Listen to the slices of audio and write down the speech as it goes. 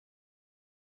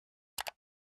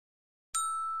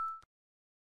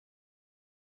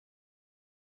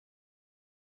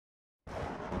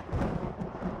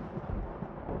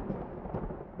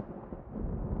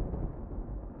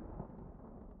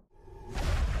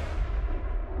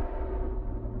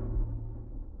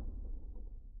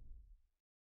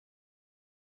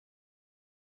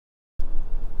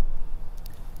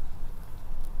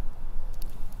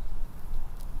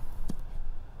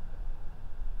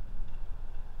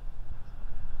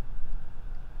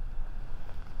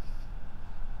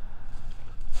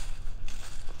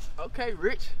Okay,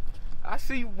 Rich. I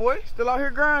see you, boy. Still out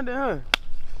here grinding, huh?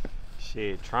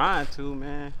 Shit, trying to,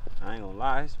 man. I ain't gonna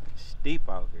lie, it's been steep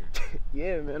out here.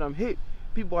 Yeah, man, I'm hit.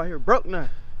 People out here broke now.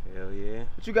 Hell yeah.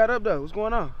 What you got up, though? What's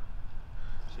going on?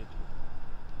 Shit,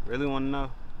 really wanna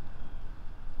know?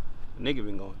 Nigga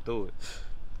been going through it.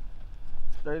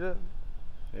 Straight up?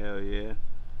 Hell yeah.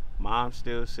 Mom's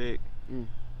still sick. Mm.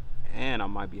 And I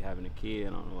might be having a kid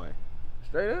on the way.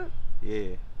 Straight up?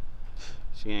 Yeah.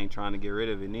 She ain't trying to get rid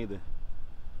of it neither.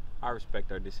 I respect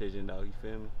her decision though, you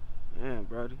feel me? Man,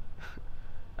 brody.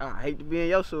 I hate to be in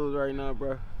your shoes right now,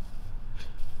 bro.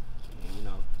 Yeah, you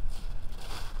know.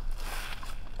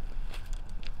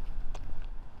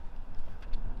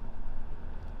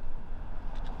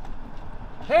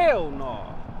 Hell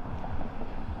no.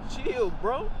 Chill,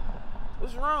 bro.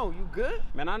 What's wrong? You good?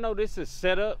 Man, I know this is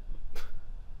set up.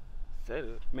 Set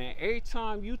up. Man, every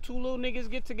time you two little niggas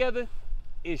get together,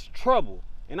 it's trouble.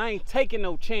 And I ain't taking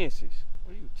no chances.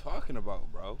 What are you talking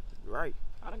about, bro? Right.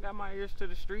 I done got my ears to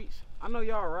the streets. I know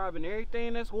y'all robbing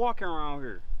everything that's walking around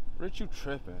here. Rich, you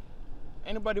tripping.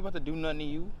 Ain't nobody about to do nothing to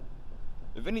you.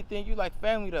 If anything, you like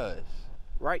family to us.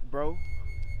 Right, bro.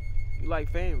 You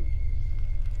like family.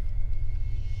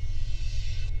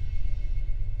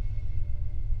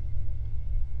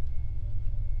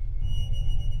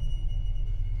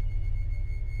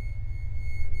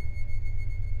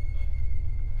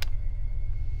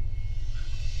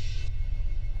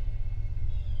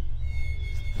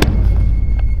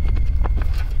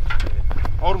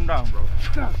 Hold him down, bro.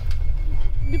 Stop.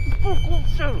 Get the fuck off,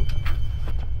 shut up.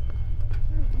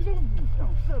 Get off me.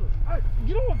 Shut up. Right,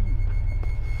 get off me.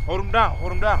 Hold him down,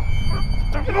 hold him down.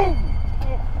 Get off me.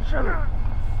 Oh, shut up.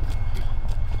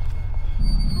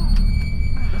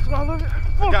 That's what I love it.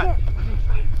 Fuck Got off. it.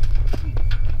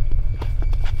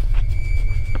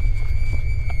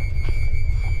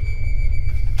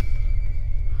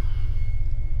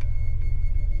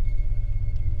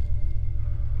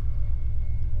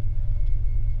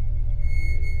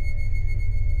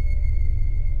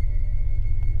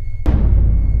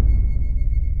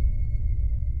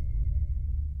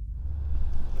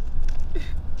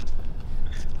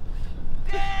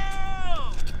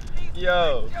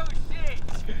 Yo,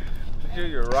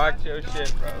 you rocked your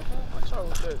shit, bro. What's wrong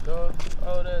with that, dog?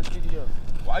 Oh, that video.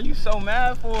 Why you so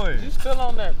mad for it? You still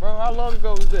on that, bro? How long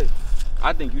ago was that?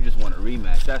 I think you just want a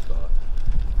rematch, that's all.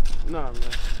 Nah, man.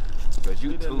 Because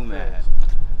you Leave that too in the mad.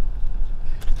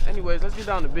 past. Anyways, let's get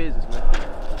down to business, man.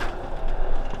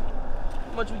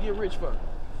 How much we get rich for?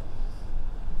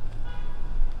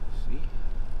 See?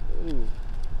 Ooh.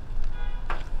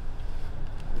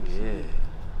 Yeah.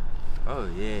 Oh,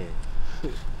 yeah.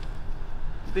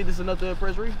 You think this is enough to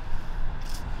impress Reef?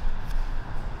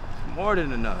 More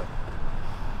than enough.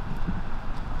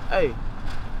 Hey,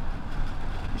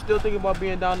 you still thinking about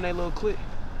being down in that little clique?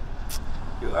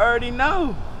 You already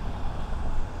know.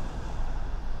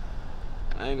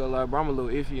 I ain't gonna lie, bro, I'm a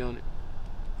little iffy on it.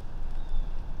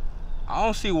 I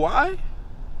don't see why.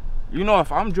 You know,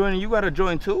 if I'm joining, you gotta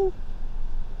join too.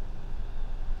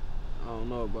 I don't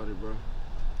know about it, bro.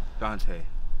 Dante,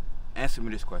 answer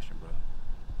me this question, bro.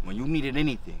 When you needed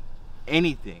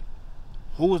anything,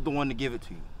 who was the one to give it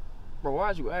to you? Bro,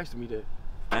 why'd you ask me that?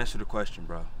 Answer the question,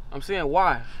 bro. I'm saying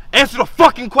why? Answer the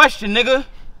fucking question, nigga.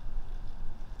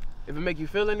 If it make you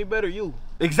feel any better, you.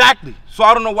 Exactly. So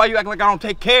I don't know why you act like I don't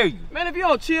take care of you. Man, if you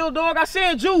don't chill, dog, I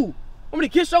said you. Want me to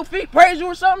kiss your feet, praise you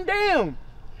or something? Damn.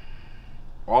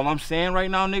 All I'm saying right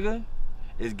now, nigga,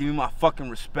 is give me my fucking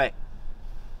respect.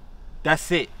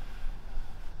 That's it.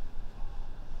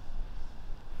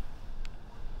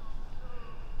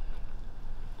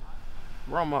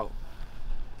 I'm out.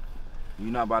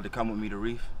 You not about to come with me to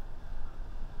Reef?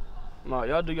 No,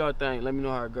 y'all do y'all thing. Let me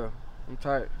know how it go. I'm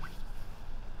tired.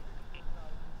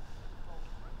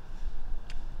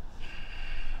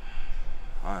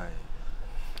 All right.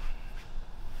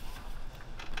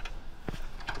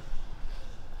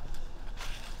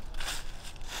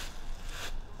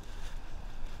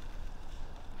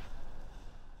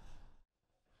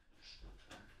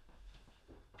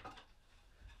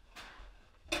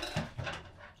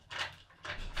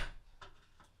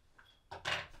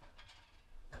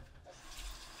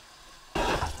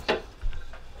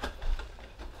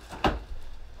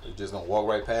 You just gonna walk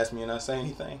right past me and not say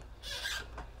anything?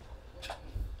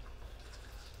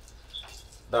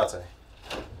 Dante.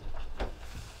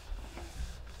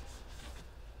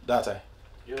 Dante.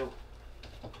 Yo.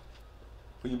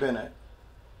 Where you been at?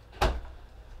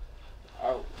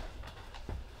 Out.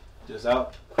 Just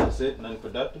out? That's it? Nothing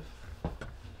productive?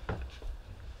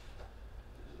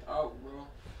 Out, bro.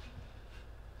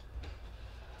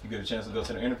 You get a chance to go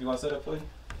to the interview I set up for you?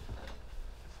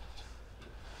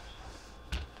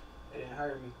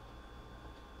 hire me.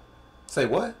 Say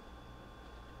what?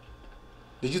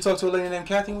 Did you talk to a lady named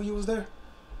Kathy when you was there?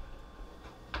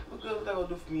 What good would that gonna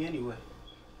do for me anyway?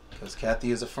 Because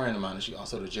Kathy is a friend of mine and she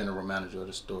also the general manager of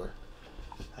the store.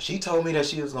 She told me that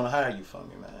she was gonna hire you for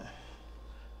me, man.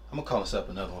 I'm gonna call us up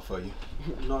another one for you.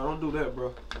 No, don't do that,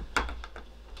 bro.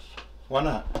 Why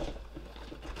not?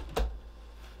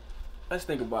 Let's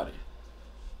think about it.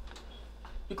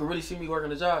 You can really see me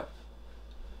working a job.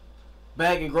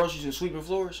 Bagging groceries and sweeping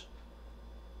floors.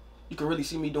 You can really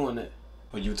see me doing that.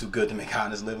 Well, you too good to make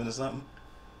honest living or something?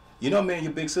 You know, man,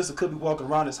 your big sister could be walking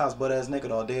around this house butt-ass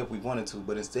naked all day if we wanted to,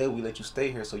 but instead we let you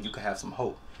stay here so you can have some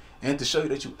hope. And to show you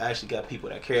that you actually got people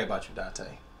that care about you,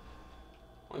 Dante.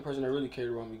 Only person that really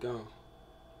cared about me gone.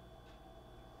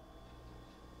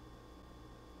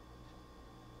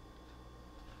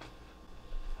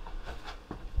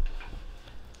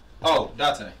 Oh,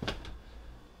 Dante.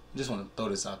 I just want to throw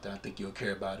this out there. I think you'll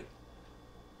care about it.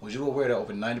 Was you aware that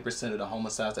over 90% of the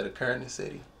homicides that occur in the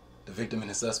city, the victim and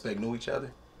the suspect knew each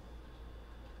other?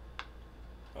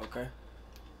 Okay.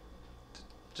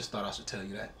 Just thought I should tell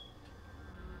you that.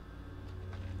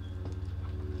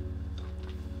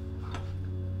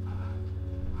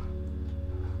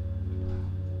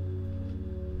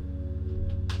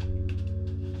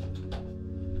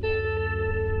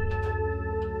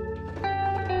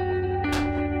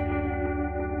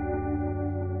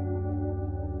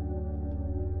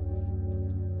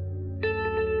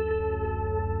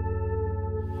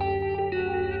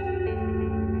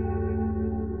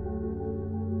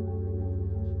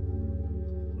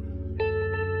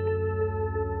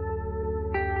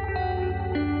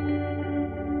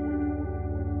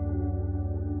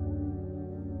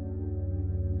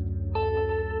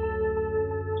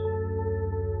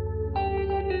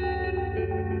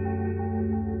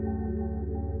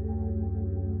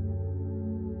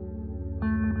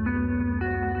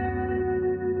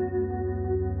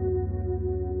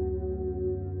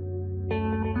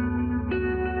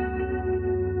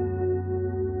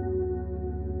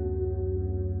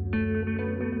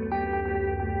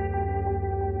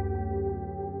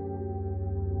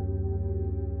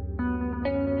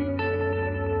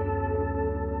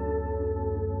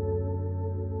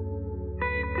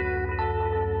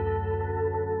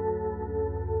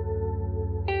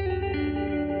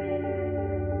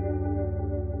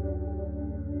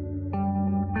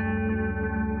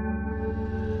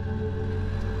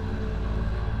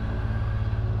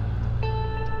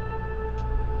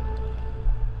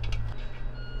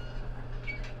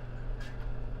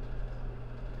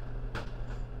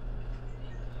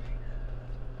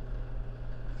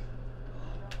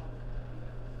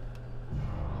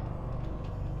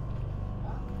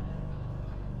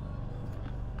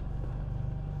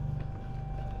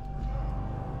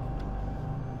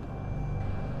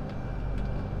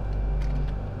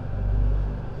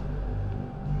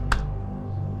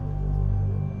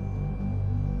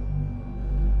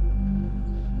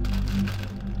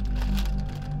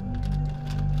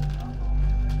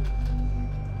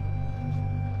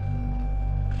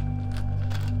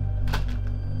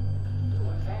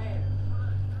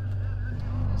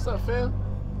 What's up, fam?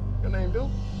 Your name, dude?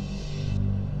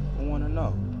 I want to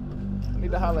know. I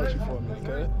need to holler at you for a minute,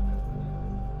 cuz.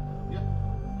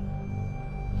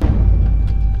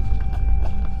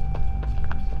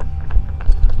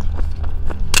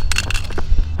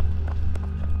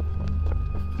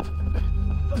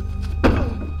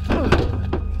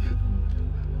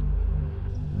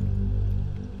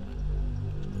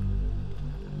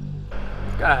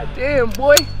 God damn,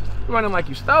 boy. You running like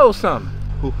you stole something.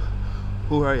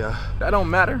 Who are ya? That don't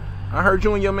matter. I heard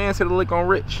you and your man said a lick on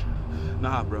Rich.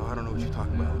 Nah, bro, I don't know what you're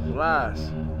talking about.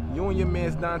 Lies. You and your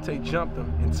man's Dante jumped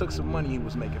him and took some money he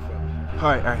was making from him.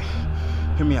 All right.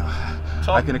 Hear me out.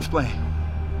 I can explain.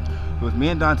 It was me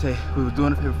and Dante. We was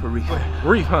doing a favor for Reef.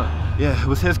 Reef, huh? Yeah, it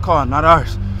was his car, not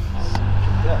ours.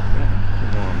 Yeah,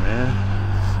 man. Come on, man.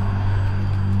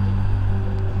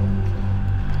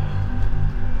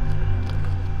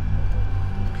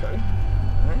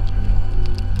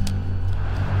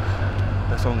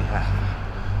 That's only half.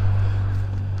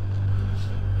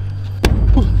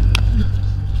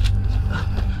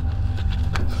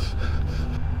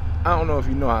 I don't know if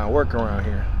you know how I work around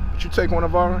here, but you take one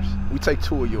of ours, we take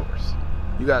two of yours.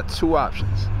 You got two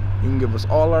options. You can give us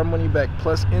all our money back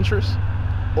plus interest,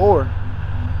 or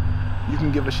you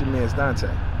can give us your man's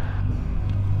Dante.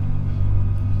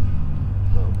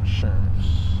 No insurance.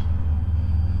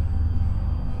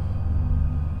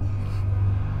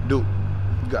 Dude,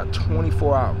 you got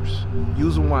 24 hours.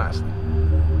 Use them wisely.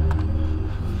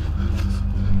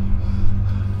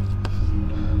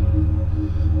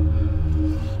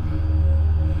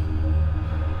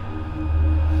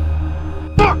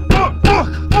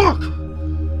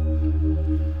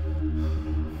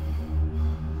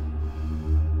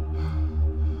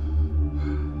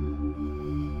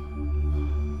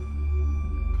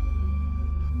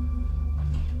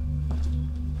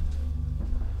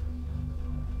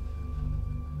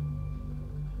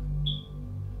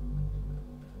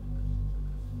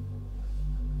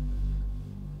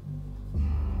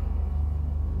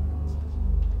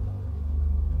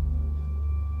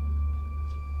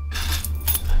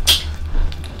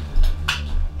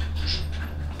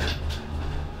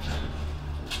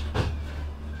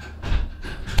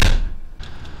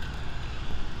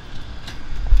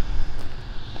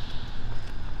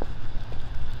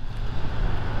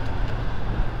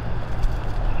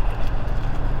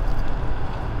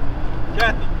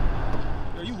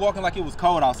 walking like it was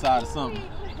cold outside or something.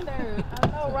 I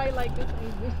know, right? Like this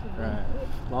ain't Michigan. Right.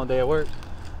 Long day at work.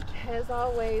 As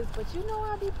always, but you know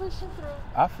I'll be pushing through.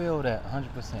 I feel that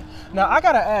 100%. Now, I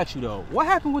gotta ask you though, what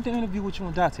happened with the interview with you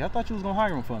and Dottie? I thought you was gonna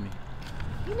hire him for me.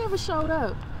 He never showed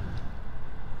up.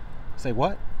 Say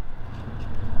what?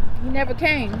 He never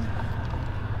came.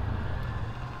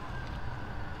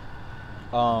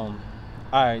 All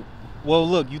right. Well,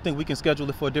 look, you think we can schedule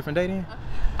it for a different day then?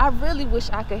 I really wish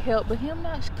I could help, but him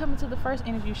not coming to the first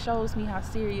interview shows me how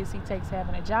serious he takes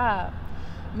having a job.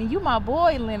 I mean, you my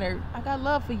boy, Leonard. I got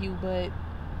love for you, but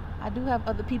I do have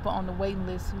other people on the waiting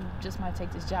list who just might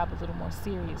take this job a little more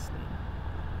seriously.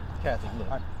 Kathy,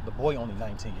 look, the boy only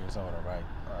 19 years old, all right?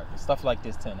 And stuff like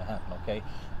this tend to happen, okay?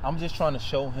 I'm just trying to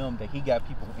show him that he got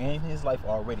people in his life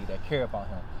already that care about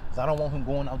him. Because I don't want him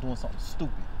going out doing something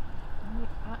stupid.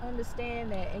 I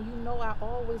understand that, and you know I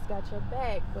always got your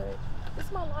back, but it's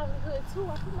my livelihood too.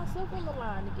 I put myself on the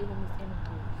line to give him this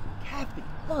interview. Kathy,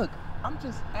 look, I'm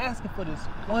just asking for this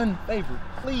one favor,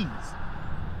 please.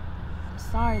 I'm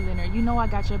sorry, Leonard. You know I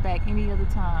got your back any other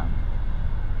time.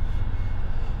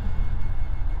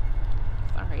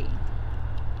 Sorry.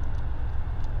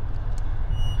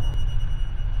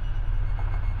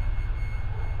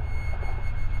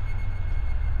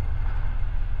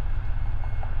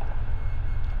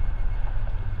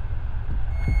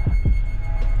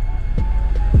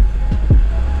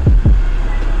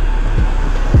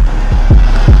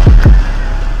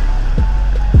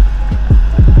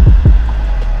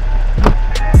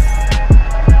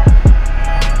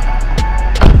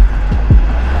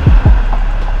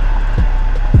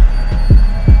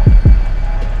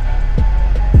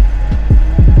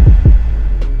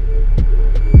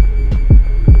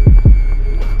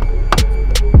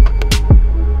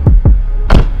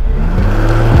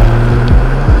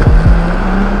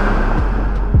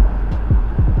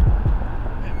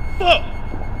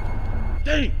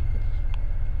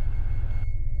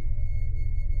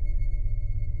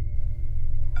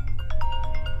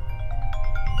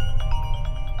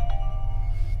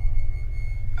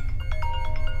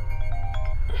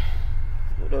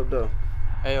 What up, though?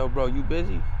 Hey, yo, bro, you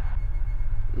busy?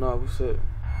 Nah, what's up?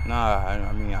 Nah,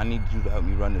 I mean, I need you to help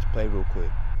me run this play real quick.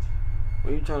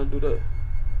 When you trying to do that?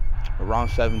 Around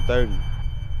 7:30.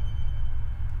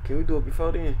 Can we do it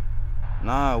before then?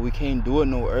 Nah, we can't do it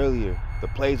no earlier. The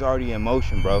play's already in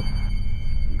motion, bro.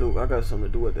 Dude, I got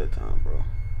something to do at that time, bro.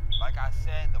 Like I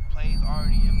said, the play's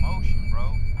already in motion,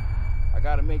 bro. I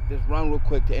gotta make this run real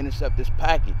quick to intercept this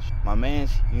package. My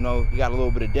man's, you know, he got a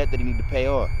little bit of debt that he need to pay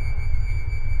off.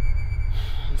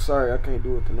 I'm sorry, I can't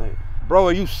do it tonight. Bro,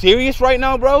 are you serious right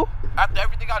now, bro? After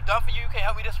everything I've done for you, you can't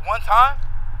help me this one time?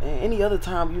 And any other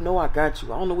time, you know I got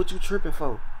you. I don't know what you tripping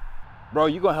for. Bro,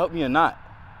 you gonna help me or not?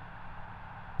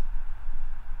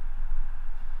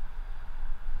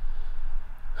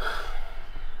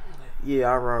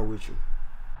 Yeah, I'll ride with you.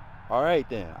 All right,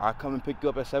 then. I'll come and pick you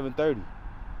up at 7:30.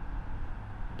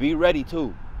 Be ready,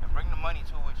 too. And bring the money,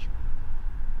 too, with you.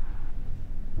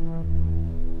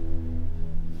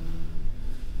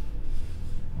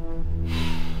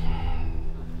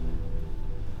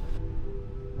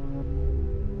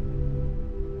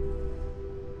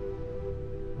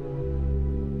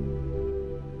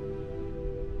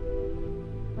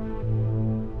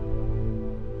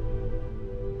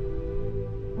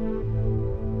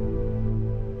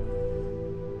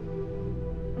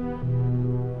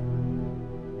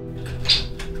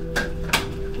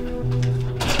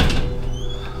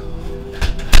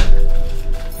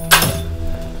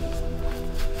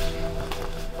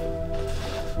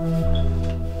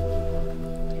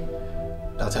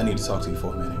 I need to talk to you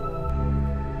for a minute.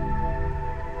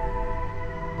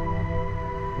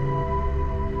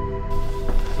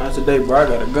 Not today, bro. I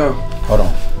gotta go. Hold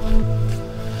on.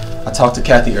 I talked to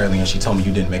Kathy earlier and she told me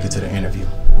you didn't make it to the interview.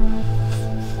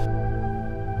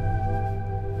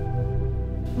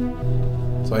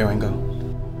 So here I go.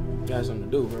 Got something to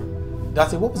do, bro.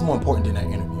 Dottie, what was more important than that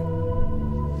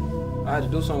interview? I had to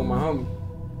do something with my homie.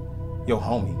 Yo,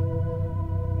 homie.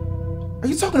 Are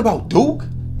you talking about Duke?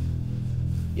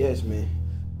 Yes, man.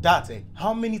 Dante,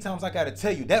 how many times I gotta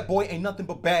tell you that boy ain't nothing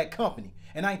but bad company?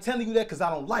 And I ain't telling you that because I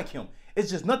don't like him.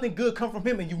 It's just nothing good come from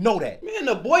him and you know that. Man,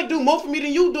 the boy do more for me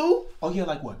than you do. Oh yeah,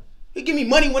 like what? He give me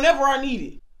money whenever I need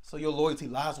it. So your loyalty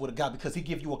lies with a guy because he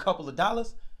give you a couple of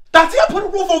dollars? Dante, I put a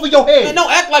roof over your head. Man, don't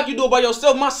act like you do it by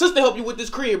yourself. My sister helped you with this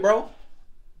crib, bro.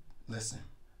 Listen,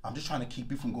 I'm just trying to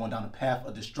keep you from going down the path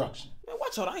of destruction. Man,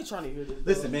 watch out. I ain't trying to hear this.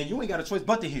 Listen, man, you ain't got a choice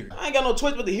but to hear it. I ain't got no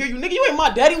choice but to hear you, nigga. You ain't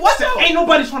my daddy. Watch out. Ain't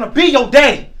nobody trying to be your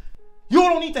daddy. You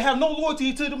don't need to have no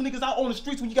loyalty to them niggas out on the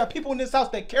streets when you got people in this house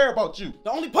that care about you.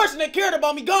 The only person that cared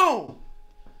about me gone.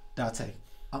 Dante,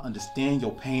 I understand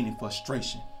your pain and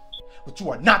frustration, but you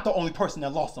are not the only person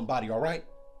that lost somebody, all right?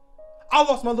 I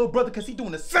lost my little brother because he's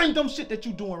doing the same dumb shit that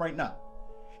you doing right now.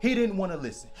 He didn't want to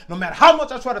listen. No matter how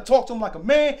much I tried to talk to him like a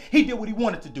man, he did what he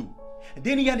wanted to do. And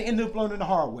then he had to end up learning the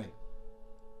hard way.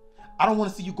 I don't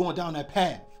want to see you going down that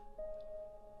path.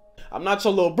 I'm not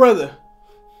your little brother.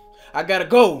 I gotta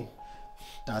go.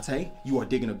 Dante, you are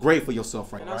digging a grave for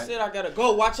yourself right now. And I said I gotta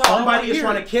go. Watch out. Somebody is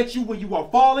trying to catch you when you are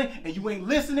falling and you ain't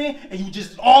listening and you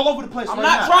just all over the place I'm right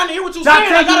not now. trying to hear what you're Dante,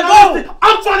 saying. I gotta go.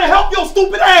 I'm trying to help your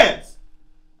stupid ass.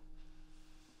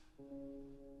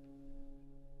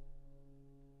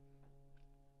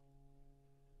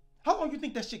 How long you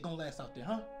think that shit gonna last out there,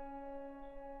 huh?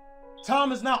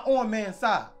 Time is not on man's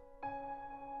side.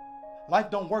 Life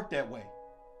don't work that way.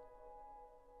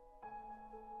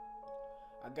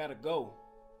 I gotta go.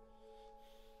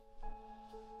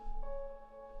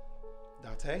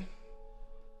 Dante?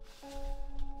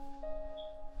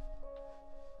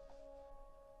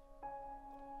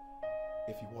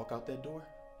 If you walk out that door,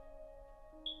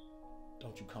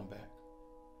 don't you come back.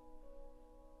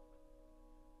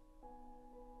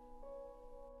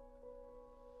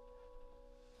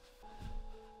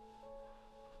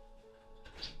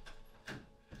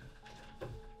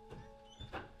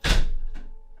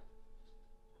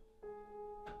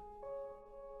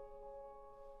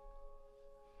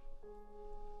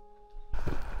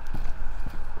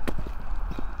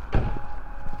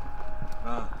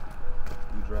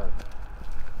 You drive.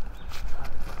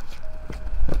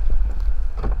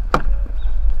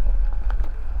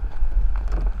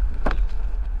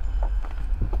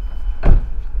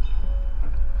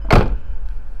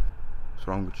 What's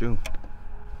wrong with you?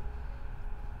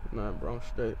 Nah, bro, I'm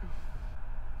straight.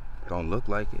 Don't look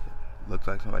like it. Looks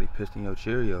like somebody pissed in your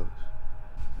Cheerios.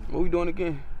 What we doing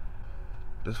again?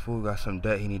 This fool got some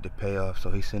debt he need to pay off,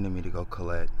 so he's sending me to go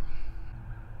collect.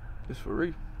 It's for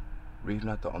Reef. Reef's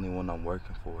not the only one I'm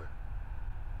working for.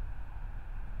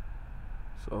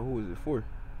 So who is it for?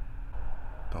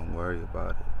 Don't worry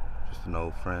about it. Just an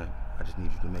old friend. I just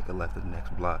need you to make a left at the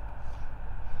next block.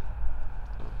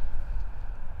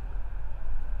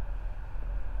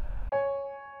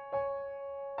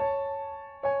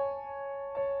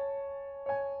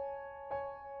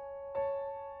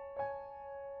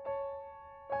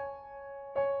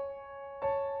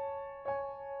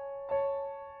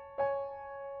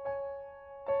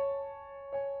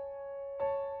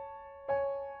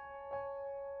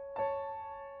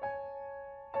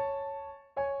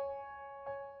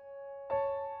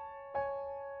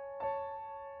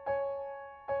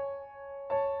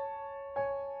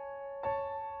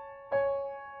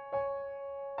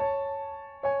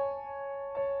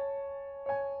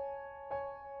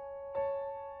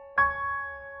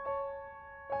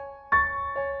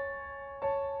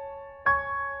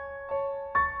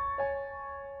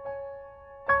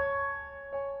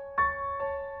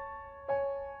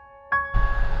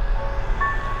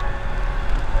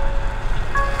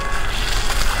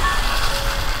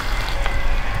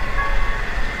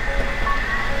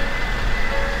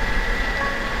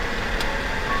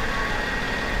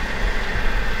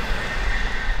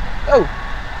 Yo,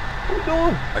 what you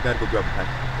doing? I gotta go grab a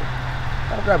package.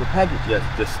 Gotta grab a package.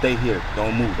 Yes, just stay here.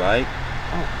 Don't move, alright?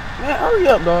 Oh, man, hurry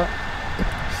up, dog.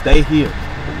 Stay here.